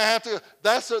going to have to,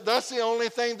 that's the only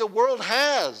thing the world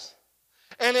has.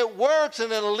 And it works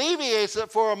and it alleviates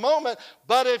it for a moment.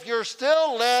 But if you're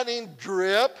still letting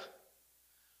drip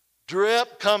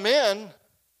come in,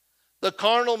 the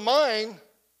carnal mind,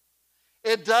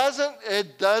 it doesn't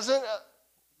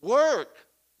work.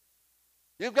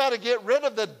 You've got to get rid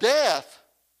of the death.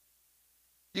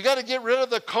 You got to get rid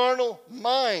of the carnal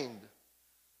mind.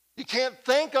 You can't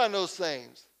think on those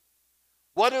things.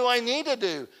 What do I need to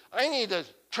do? I need to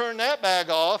turn that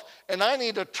bag off, and I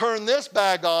need to turn this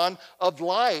bag on of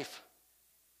life.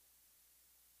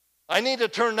 I need to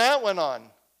turn that one on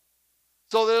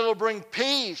so that it'll bring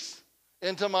peace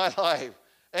into my life.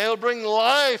 And it'll bring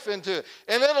life into it.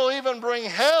 And it'll even bring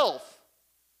health.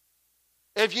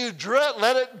 If you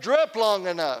let it drip long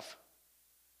enough.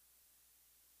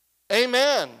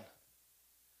 Amen.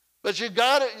 But you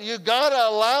gotta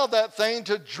allow that thing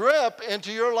to drip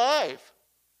into your life.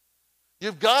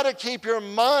 You've got to keep your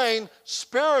mind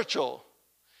spiritual.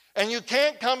 And you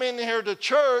can't come in here to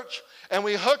church and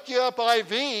we hook you up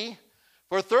IV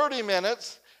for 30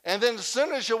 minutes, and then as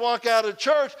soon as you walk out of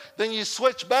church, then you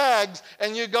switch bags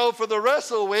and you go for the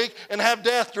rest of the week and have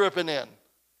death dripping in.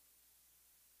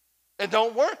 It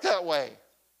don't work that way.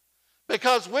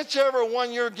 Because whichever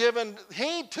one you're giving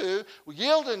heed to,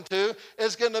 yielding to,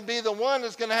 is going to be the one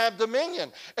that's going to have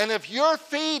dominion. And if you're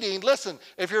feeding, listen,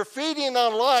 if you're feeding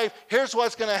on life, here's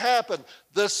what's going to happen.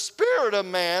 The spirit of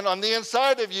man on the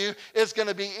inside of you is going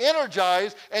to be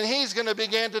energized, and he's going to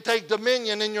begin to take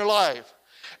dominion in your life.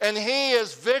 And he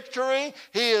is victory,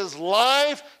 he is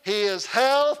life, he is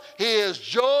health, he is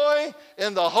joy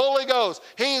in the Holy Ghost.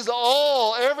 He's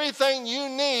everything you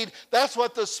need. That's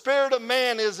what the spirit of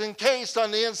man is encased on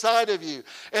the inside of you.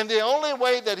 And the only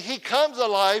way that he comes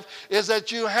alive is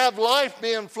that you have life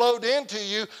being flowed into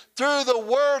you through the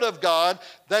Word of God,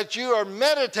 that you are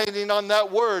meditating on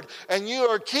that Word, and you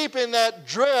are keeping that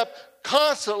drip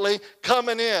constantly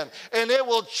coming in. And it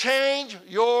will change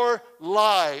your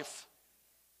life.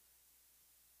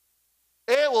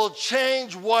 It will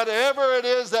change whatever it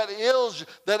is that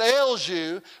ails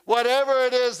you, whatever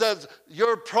it is that's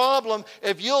your problem.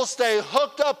 If you'll stay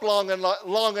hooked up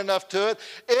long enough to it,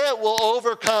 it will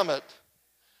overcome it.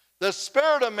 The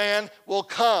spirit of man will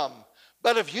come.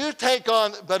 But if you take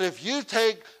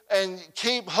and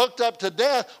keep hooked up to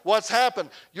death, what's happened?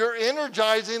 You're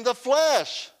energizing the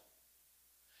flesh.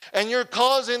 And you're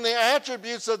causing the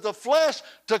attributes of the flesh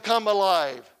to come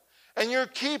alive. And you're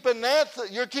keeping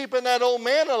that old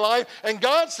man alive, and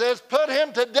God says, put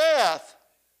him to death.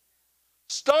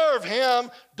 Starve him.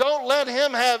 Don't let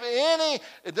him have any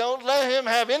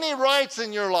rights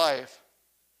in your life.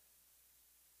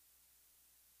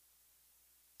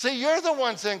 See, you're the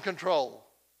ones in control.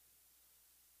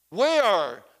 We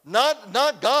are,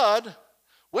 not God.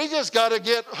 We just got to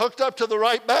get hooked up to the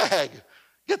right bag.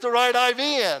 Get the right IV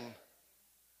in.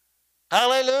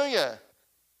 Hallelujah.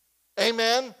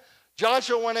 Amen.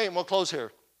 Joshua 1:8, and we'll close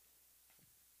here.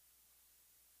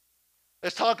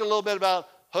 Let's talk a little bit about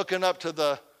hooking up to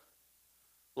the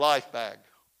life bag.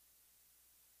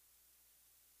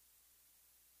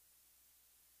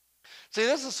 See,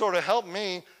 this has sort of helped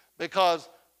me because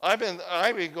I've been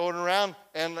going around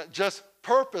and just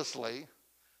purposely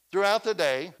throughout the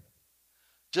day,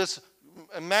 just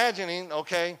imagining,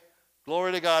 okay,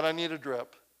 glory to God, I need a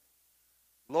drip.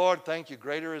 Lord, thank you,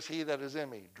 greater is he that is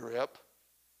in me. Drip.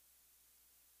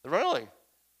 Really?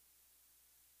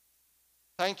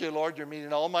 Thank you, Lord, you're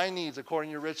meeting all my needs according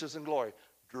to your riches and glory.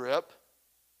 Drip.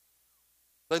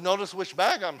 But notice which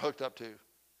bag I'm hooked up to.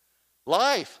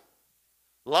 Life.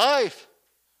 Life.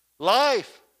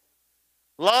 Life.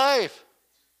 Life.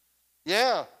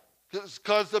 Yeah.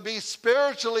 Because to be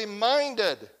spiritually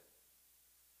minded.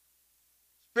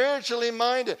 Spiritually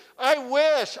minded.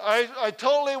 I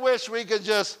totally wish we could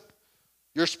just,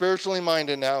 you're spiritually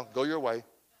minded now, go your way.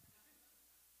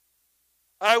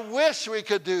 I wish we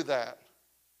could do that.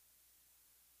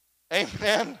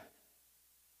 Amen.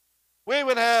 We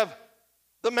would have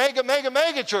the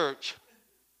mega church.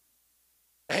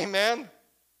 Amen.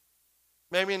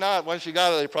 Maybe not. Once you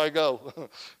got it, they probably go.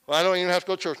 Well, I don't even have to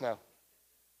go to church now.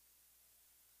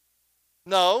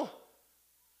 No.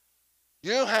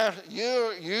 You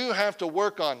have to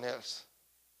work on this.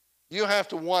 You have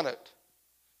to want it.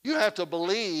 You have to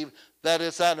believe that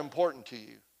it's that important to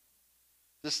you.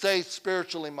 To stay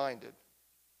spiritually minded.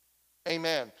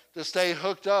 Amen. To stay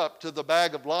hooked up to the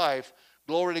bag of life.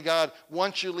 Glory to God.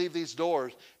 Once you leave these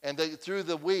doors and that through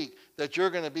the week that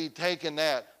you're going to be taking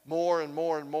that more and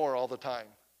more and more all the time.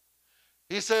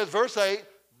 He says, verse 8,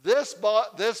 this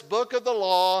book of the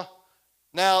law,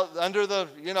 now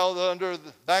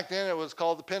back then it was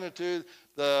called the Pentateuch,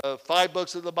 the 5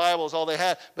 books of the Bible is all they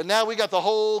had. But now we got the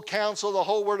whole counsel, the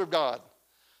whole Word of God.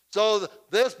 So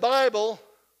this Bible,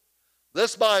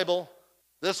 this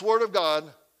Word of God,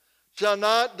 shall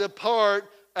not depart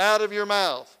out of your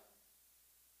mouth.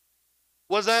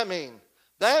 What does that mean?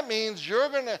 That means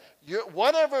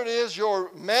whatever it is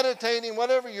you're meditating,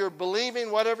 whatever you're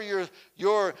believing, whatever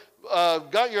you're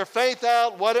got your faith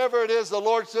out, whatever it is the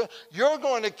Lord's doing, you're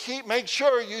going to make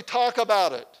sure you talk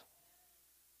about it.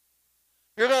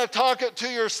 You're going to talk it to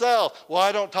yourself. Well,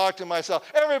 I don't talk to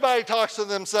myself. Everybody talks to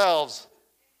themselves.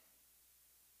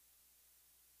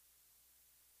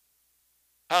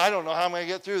 I don't know how I'm going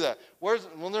to get through that. There's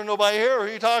nobody here. Who are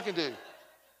you talking to?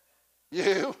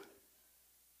 You.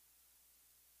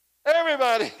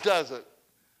 Everybody does it.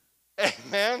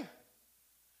 Amen.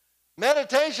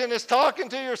 Meditation is talking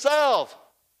to yourself.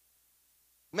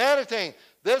 Meditating.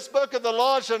 This book of the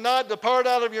law shall not depart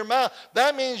out of your mouth.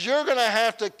 That means you're going to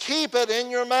have to keep it in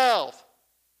your mouth.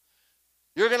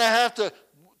 You're going to have to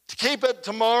keep it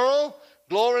tomorrow.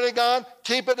 Glory to God.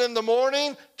 Keep it in the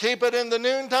morning. Keep it in the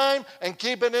noontime. And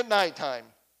keep it at nighttime.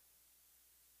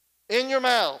 In your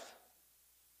mouth.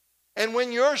 And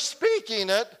when you're speaking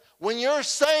it, when you're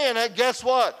saying it, guess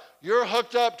what? You're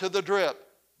hooked up to the drip.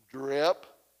 Drip.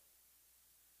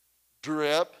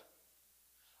 Drip.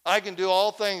 I can do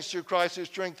all things through Christ who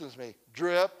strengthens me.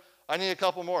 Drip. I need a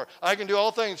couple more. I can do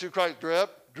all things through Christ. Drip,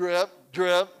 drip,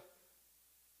 drip.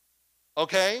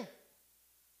 Okay?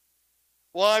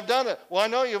 Well, I've done it. Well, I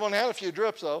know you've only had a few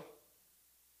drips, though.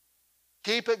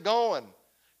 Keep it going.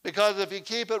 Because if you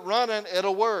keep it running,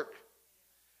 it'll work.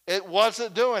 What's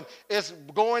it doing? It's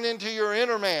going into your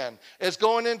inner man. It's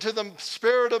going into the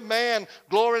spirit of man.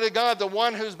 Glory to God, the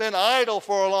one who's been idle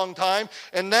for a long time.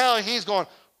 And now he's going,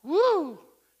 woo.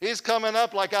 He's coming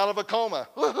up like out of a coma.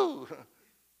 Woo.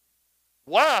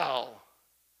 Wow.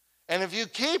 And if you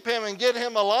keep him and get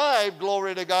him alive,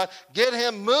 glory to God, get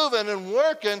him moving and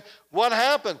working, what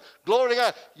happens? Glory to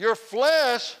God. Your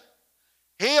flesh,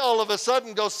 he all of a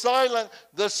sudden goes silent.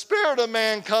 The spirit of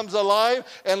man comes alive,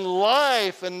 and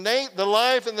life and the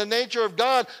life and the nature of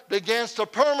God begins to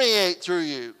permeate through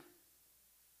you.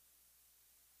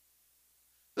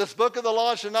 This book of the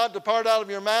law shall not depart out of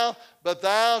your mouth, but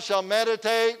thou shalt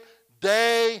meditate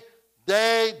day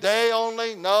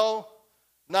only, no.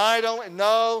 Night only,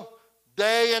 no.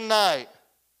 Day and night.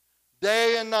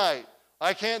 Day and night.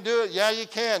 I can't do it. Yeah, you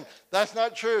can. That's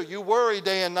not true. You worry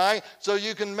day and night so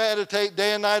you can meditate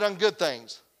day and night on good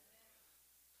things.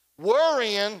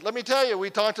 Worrying, let me tell you, we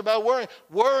talked about worrying.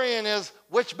 Worrying is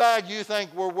which bag you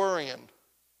think we're worrying.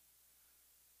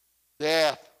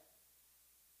 Death.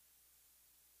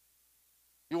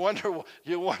 You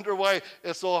wonder why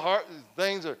it's so hard.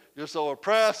 You're so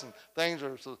oppressed and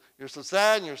you're so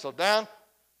sad and you're so down.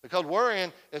 Because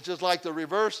worrying is just like the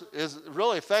reverse is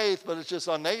really faith, but it's just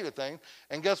a negative thing.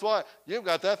 And guess what? You've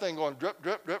got that thing going drip,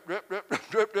 drip, drip, drip, drip,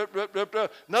 drip, drip, drip, drip, drip,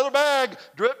 drip. Another bag,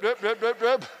 drip, drip, drip, drip,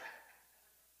 drip.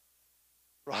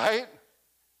 Right?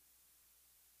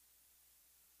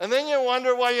 And then you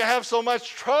wonder why you have so much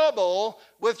trouble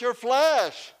with your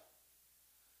flesh.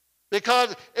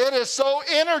 Because it is so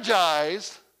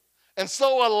energized and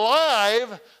so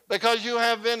alive because you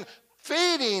have been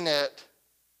feeding it.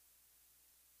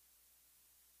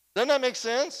 Doesn't that make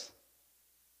sense?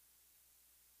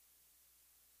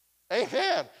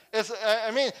 Amen.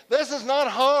 This is not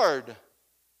hard.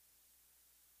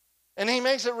 And he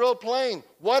makes it real plain.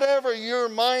 Whatever you're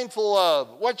mindful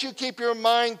of, what you keep your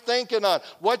mind thinking on,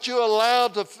 what you allow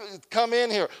to come in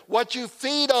here, what you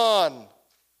feed on.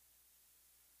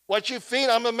 What you feed,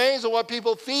 I'm amazed at what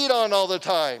people feed on all the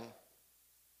time.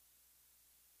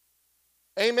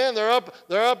 Amen. They're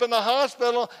up in the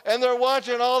hospital and they're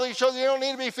watching all these shows. You don't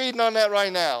need to be feeding on that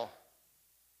right now.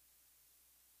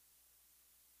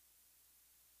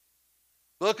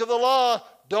 Book of the law,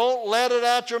 don't let it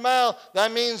out your mouth.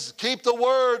 That means keep the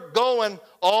word going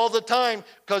all the time,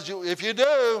 because if you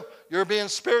do, you're being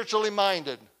spiritually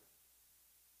minded.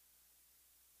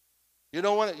 You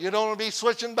don't want to be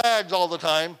switching bags all the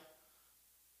time.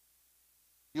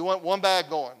 You want one bag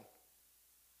going.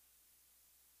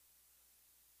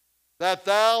 That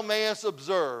thou mayest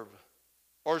observe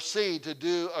or see to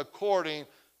do according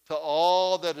to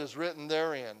all that is written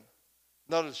therein.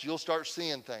 Notice, you'll start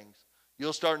seeing things.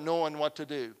 You'll start knowing what to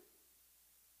do.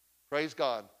 Praise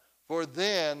God. For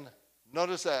then,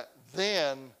 notice that,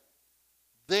 then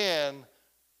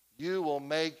you will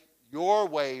make your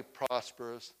way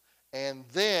prosperous, and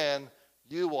then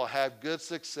you will have good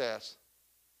success.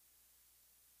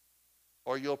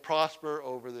 Or you'll prosper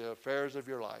over the affairs of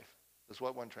your life. That's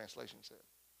what one translation said.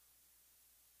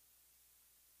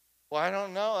 Well, I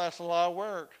don't know. That's a lot of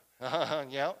work.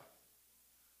 Yeah.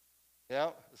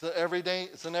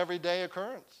 It's an everyday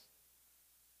occurrence.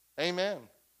 Amen.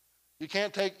 You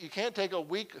can't take a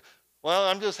week. Well,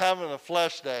 I'm just having a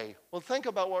flesh day. Well, think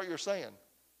about what you're saying.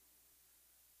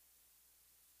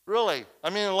 Really.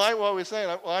 In light of what we're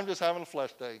saying, well, I'm just having a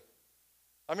flesh day.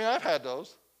 I've had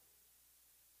those.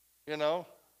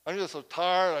 I'm just so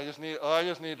tired. I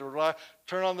just need to relax.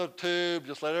 Turn on the tube.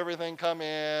 Just let everything come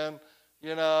in.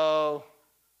 Give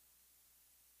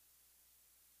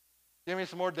me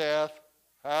some more death.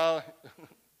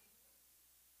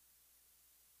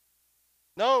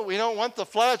 No, we don't want the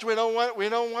flesh. We don't want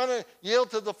to yield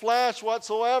to the flesh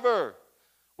whatsoever.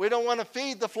 We don't want to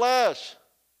feed the flesh.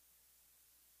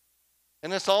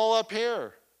 And it's all up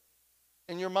here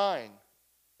in your mind.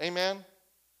 Amen?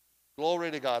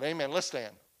 Glory to God. Amen. Let's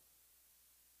stand.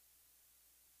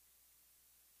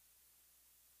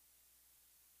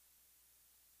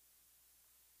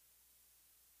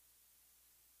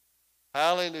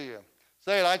 Hallelujah.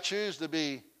 Say it, I choose to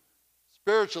be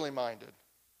spiritually minded,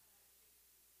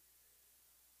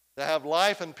 to have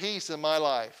life and peace in my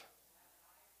life.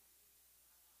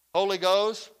 Holy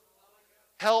Ghost,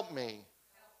 help me.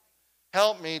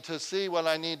 Help me to see what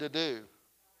I need to do.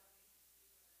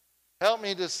 Help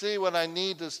me to see what I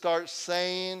need to start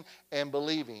saying and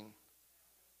believing.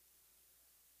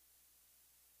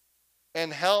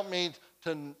 And help me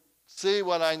to see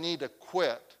what I need to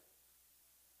quit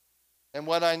and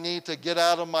what I need to get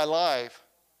out of my life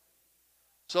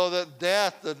so that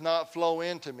death does not flow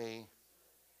into me,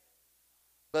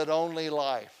 but only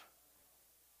life.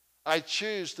 I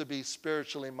choose to be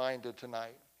spiritually minded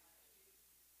tonight.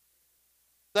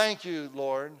 Thank you,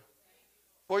 Lord,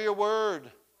 for your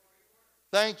word.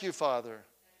 Thank you, Father.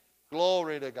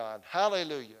 Glory to God.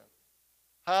 Hallelujah.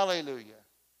 Hallelujah.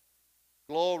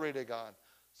 Glory to God.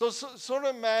 So sort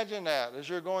of imagine that as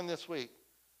you're going this week.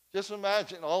 Just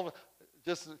imagine what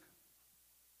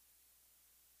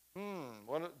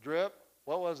a drip.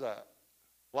 What was that?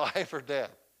 Life or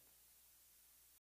death?